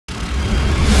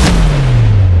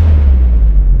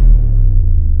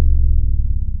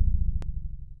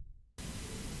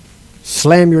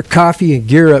Slam your coffee and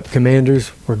gear up,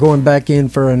 Commanders. We're going back in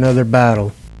for another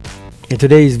battle. In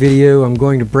today's video, I'm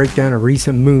going to break down a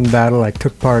recent moon battle I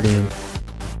took part in.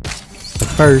 But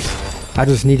first, I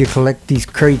just need to collect these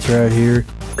crates right here,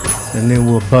 and then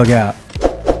we'll bug out.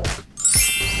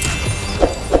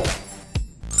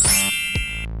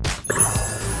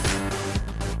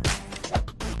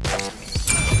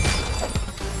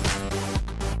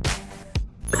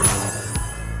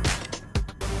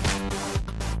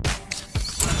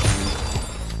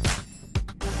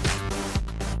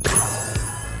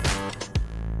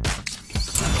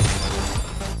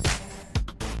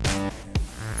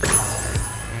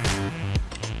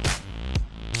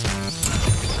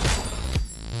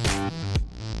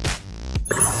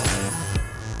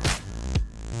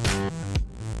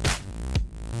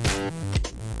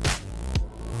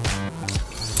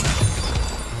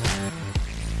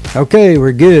 Okay,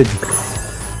 we're good.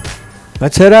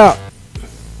 Let's head out.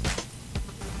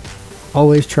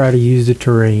 Always try to use the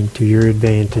terrain to your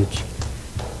advantage.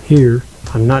 Here,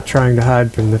 I'm not trying to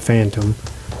hide from the Phantom.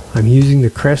 I'm using the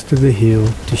crest of the hill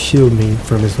to shield me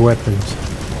from his weapons,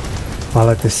 while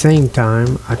at the same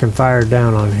time I can fire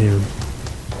down on him.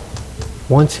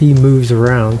 Once he moves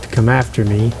around to come after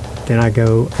me, then I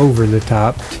go over the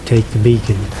top to take the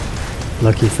beacon.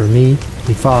 Lucky for me,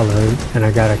 he followed, and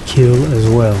I got a kill as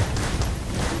well.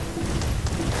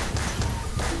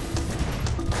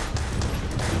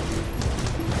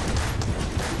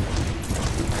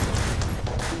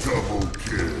 Double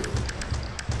kill.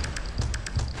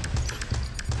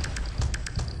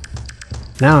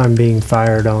 Now I'm being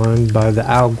fired on by the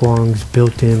Alguang's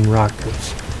built-in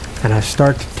rockets, and I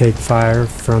start to take fire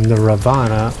from the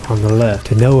Ravana on the left.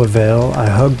 To no avail, I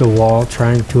hug the wall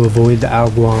trying to avoid the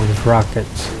Alguang's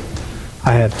rockets.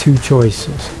 I have two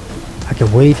choices. I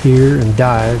can wait here and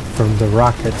die from the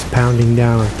rockets pounding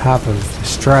down on top of the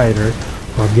Strider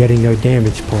while getting no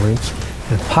damage points,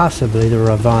 and possibly the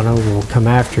Ravana will come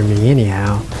after me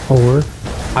anyhow, or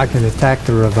I can attack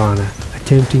the Ravana,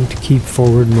 attempting to keep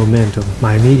forward momentum.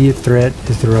 My immediate threat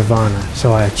is the Ravana,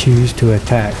 so I choose to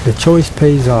attack. The choice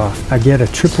pays off. I get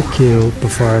a triple kill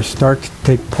before I start to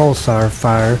take pulsar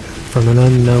fire from an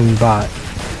unknown bot,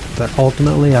 but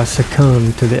ultimately I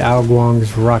succumb to the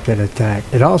Alguang's rocket attack.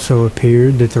 It also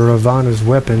appeared that the Ravana's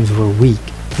weapons were weak,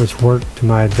 which worked to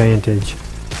my advantage.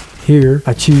 Here,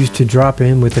 I choose to drop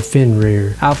in with a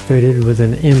Fenrir, outfitted with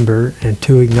an Ember and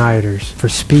 2 igniters. For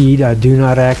speed, I do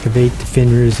not activate the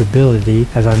Fenrir's ability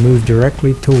as I move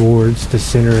directly towards the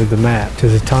center of the map, to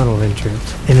the tunnel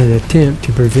entrance, in an attempt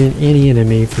to prevent any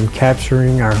enemy from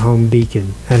capturing our home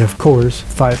beacon, and of course,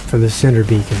 fight for the center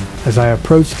beacon. As I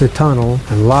approach the tunnel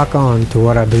and lock on to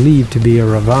what I believe to be a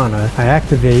Ravana, I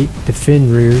activate the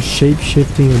Fenrir's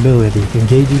shape-shifting ability,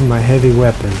 engaging my heavy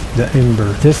weapon, the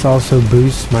Ember. This also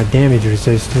boosts my damage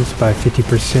resistance by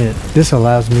 50%. This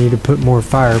allows me to put more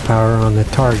firepower on the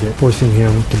target, forcing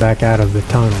him to back out of the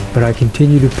tunnel. But I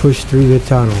continue to push through the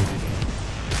tunnel.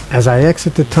 As I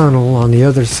exit the tunnel on the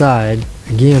other side,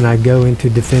 again I go into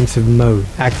defensive mode,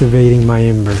 activating my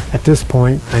Ember. At this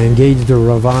point, I engage the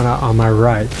Ravana on my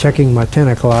right. Checking my 10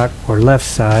 o'clock or left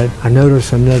side, I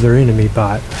notice another enemy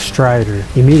bot, a Strider.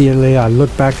 Immediately I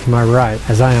look back to my right,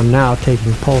 as I am now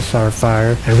taking pulsar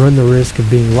fire and run the risk of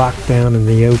being locked down in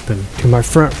the open. To my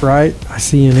front right, I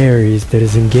see an Ares that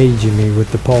is engaging me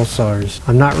with the pulsars.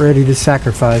 I'm not ready to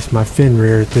sacrifice my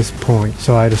Fenrir at this point,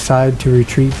 so I decide to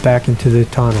retreat back into the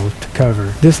tunnel to cover.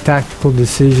 This tactical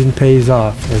decision pays off,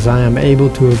 as I am able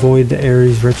to avoid the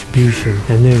Ares retribution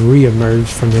and then re-emerge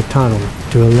from the tunnel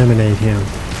to eliminate him,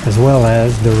 as well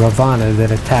as the Ravana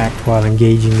that attacked while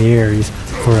engaging the Ares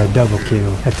for a double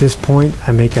kill. At this point,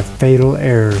 I make a fatal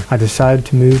error. I decide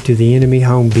to move to the enemy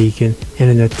home beacon in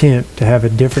an attempt to have a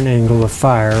different angle of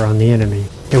fire on the enemy.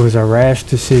 It was a rash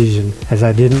decision, as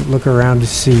I didn't look around to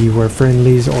see where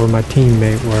friendlies or my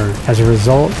teammate were. As a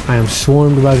result, I am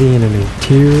swarmed by the enemy.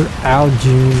 Tyr,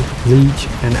 Aljun, Leech,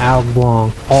 and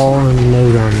Alguang all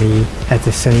unload on me at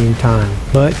the same time.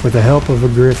 But with the help of a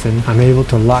Griffin, I'm able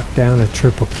to lock down a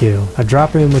triple kill. I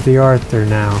drop in with the Arthur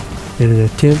now, in an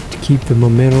attempt to keep the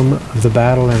momentum of the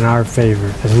battle in our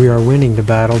favor, as we are winning the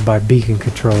battle by beacon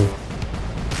control.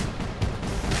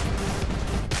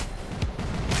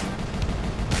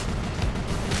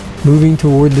 Moving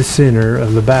toward the center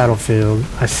of the battlefield,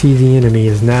 I see the enemy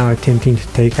is now attempting to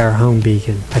take our home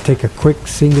beacon. I take a quick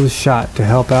single shot to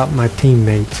help out my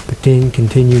teammates, but then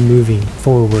continue moving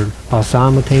forward while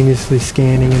simultaneously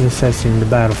scanning and assessing the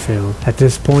battlefield. At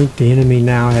this point, the enemy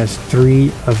now has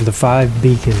 3 of the 5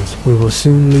 beacons. We will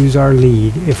soon lose our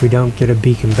lead if we don't get a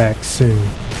beacon back soon.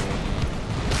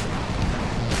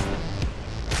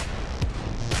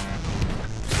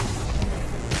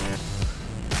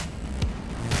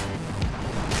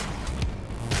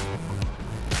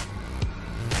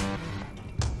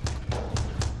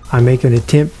 I make an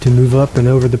attempt to move up and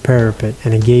over the parapet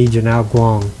and engage an Al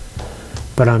Guang,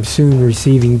 but I'm soon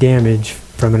receiving damage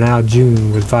from an Al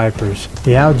Jun with Vipers.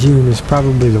 The Al Jun is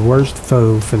probably the worst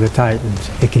foe for the Titans.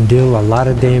 It can deal a lot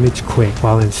of damage quick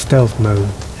while in stealth mode,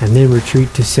 and then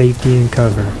retreat to safety and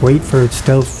cover. Wait for its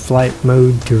stealth flight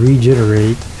mode to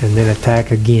regenerate, and then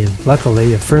attack again.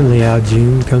 Luckily, a friendly Al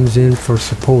Jun comes in for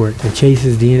support and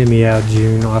chases the enemy Al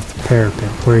Jun off the parapet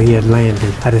where he had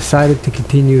landed. I decided to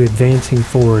continue advancing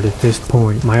forward at this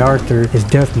point. My Arthur is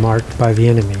death marked by the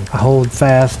enemy. I hold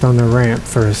fast on the ramp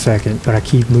for a second, but I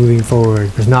keep moving forward.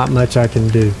 There's not much I can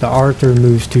do. The Arthur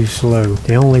moves too slow.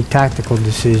 The only tactical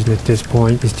decision at this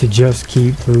point is to just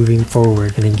keep moving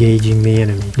forward and engaging the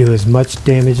enemy. Do as much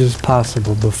damage as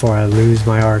possible before I lose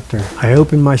my Arthur. I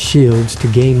open my shields to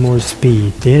gain more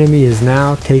speed. The enemy is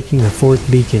now taking the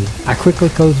fourth beacon. I quickly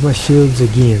close my shields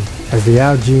again as the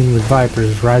Al Jun with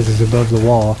Vipers rises above the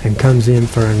wall and comes in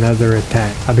for another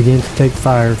attack. I begin to take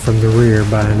fire from the rear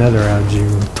by another Al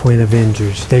Jun, Twin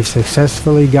Avengers. They've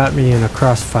successfully got me in a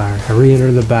crossfire. I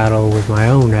re-enter the battle with my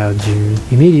own Al Jun.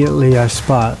 Immediately I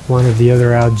spot one of the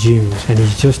other Al Juns, and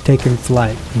he's just taken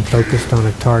flight and focused on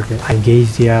a target. I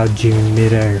engage the Al Jun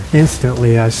mid-air.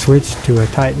 Instantly I switch to a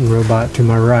Titan robot to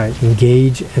my right,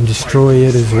 engage and destroy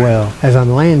it as well. As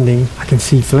I'm landing, I can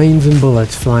see flames and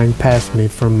bullets flying past me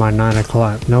from my 9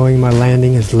 o'clock. Knowing my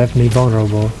landing has left me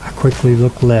vulnerable, I quickly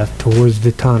look left towards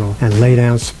the tunnel and lay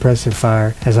down suppressive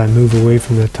fire as I move away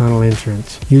from the tunnel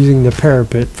entrance. Using the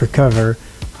parapet for cover,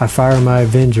 I fire my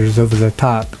Avengers over the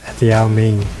top at the Al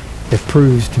Ming. It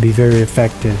proves to be very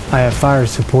effective. I have fire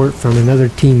support from another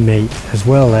teammate as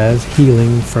well as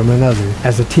healing from another.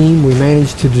 As a team, we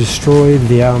managed to destroy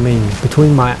the Al Ming.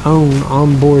 Between my own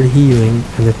onboard healing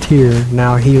and the tier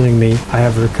now healing me, I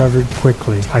have recovered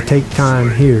quickly. I take time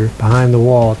here behind the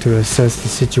wall to assess the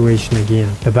situation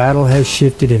again. The battle has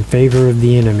shifted in favor of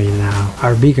the enemy now.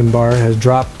 Our beacon bar has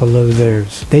dropped below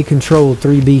theirs. They control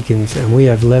 3 beacons and we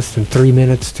have less than 3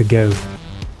 minutes to go.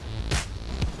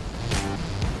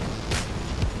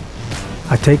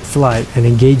 I take flight and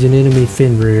engage an enemy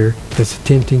Fenrir that's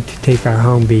attempting to take our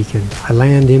home beacon. I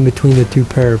land in between the 2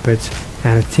 parapets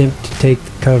and attempt to take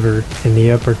the cover in the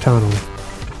upper tunnel.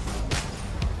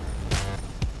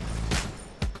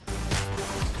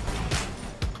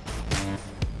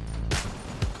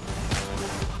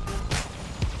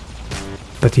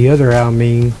 But the other Al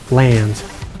Ming lands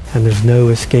and there's no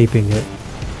escaping it.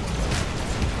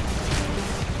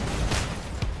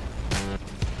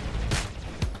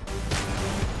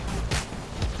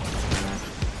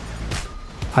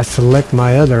 I select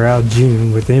my other Al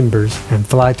Jun with embers and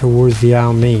fly towards the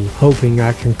Al Ming, hoping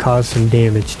I can cause some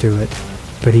damage to it,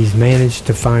 but he's managed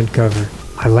to find cover.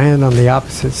 I land on the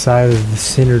opposite side of the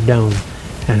center dome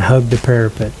and hug the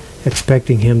parapet,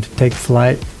 expecting him to take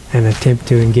flight and attempt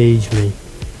to engage me.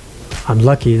 I'm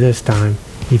lucky this time.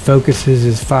 He focuses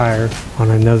his fire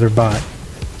on another bot,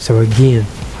 so again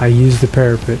I use the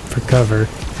parapet for cover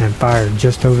and fire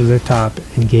just over the top,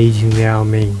 engaging the Al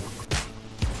Ming.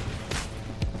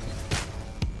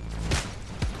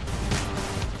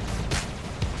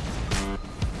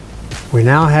 We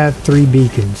now have 3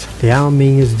 beacons. The Al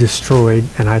Ming is destroyed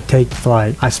and I take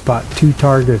flight. I spot 2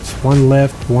 targets, one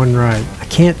left, one right. I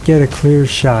can't get a clear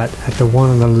shot at the one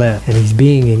on the left and he's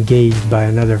being engaged by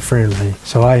another friendly.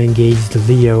 So I engage the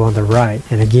Leo on the right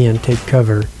and again take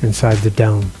cover inside the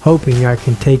dome, hoping I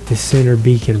can take the center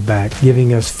beacon back,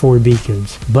 giving us 4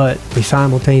 beacons. But we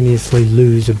simultaneously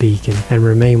lose a beacon and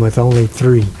remain with only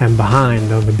 3 and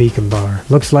behind on the beacon bar.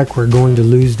 Looks like we're going to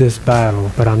lose this battle,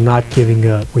 but I'm not giving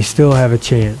up. We still have a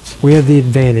chance. We have the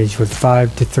advantage with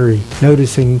 5-3.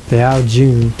 Noticing the Al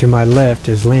Jun to my left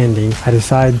is landing, I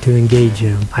decide to engage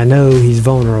him. I know he's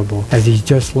vulnerable as he's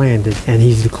just landed and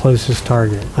he's the closest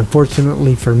target.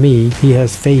 Unfortunately for me, he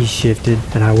has phase shifted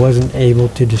and I wasn't able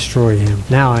to destroy him.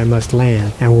 Now I must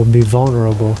land and will be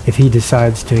vulnerable if he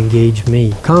decides to engage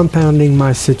me. Compounding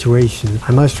my situation,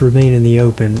 I must remain in the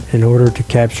open in order to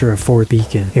capture a 4th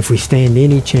beacon if we stand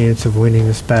any chance of winning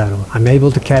this battle. I'm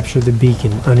able to capture the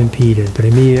beacon unimpeded, but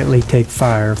immediately take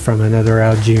fire from another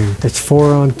Al Jun. It's 4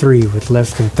 on 3 with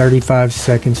less than 35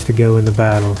 seconds to go in the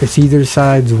battle. It's either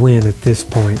side's win at this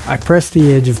point. I press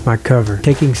the edge of my cover,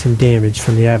 taking some damage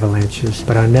from the avalanches,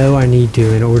 but I know I need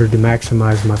to in order to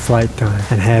maximize my flight time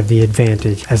and have the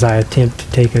advantage as I attempt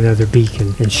to take another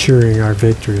beacon, ensuring our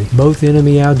victory. Both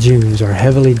enemy Al Juns are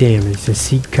heavily damaged and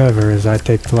seek cover as I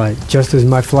take flight. Just as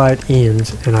my flight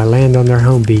ends and I land on their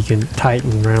home beacon,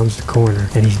 Titan rounds the corner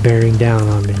and he's bearing down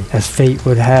on me. As fate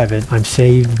would have it, I'm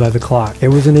saved by the clock. It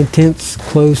was an intense,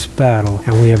 close battle,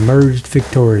 and we emerged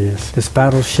victorious. This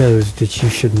battle shows that you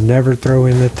should never throw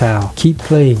in the towel. Keep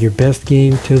playing your best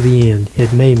game till the end.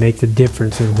 It may make the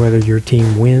difference in whether your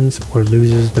team wins or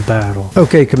loses the battle.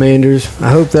 Okay, Commanders, I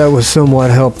hope that was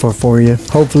somewhat helpful for you.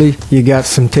 Hopefully you got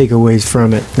some takeaways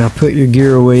from it. Now put your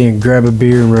gear away and grab a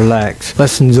beer and relax.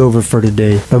 Lesson's over for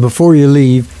today. But before you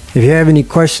leave, if you have any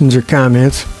questions or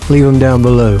comments, leave them down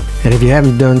below. And if you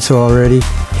haven't done so already,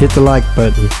 hit the like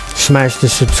button, smash the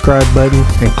subscribe button,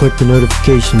 and click the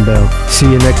notification bell.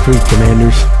 See you next week,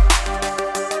 Commanders.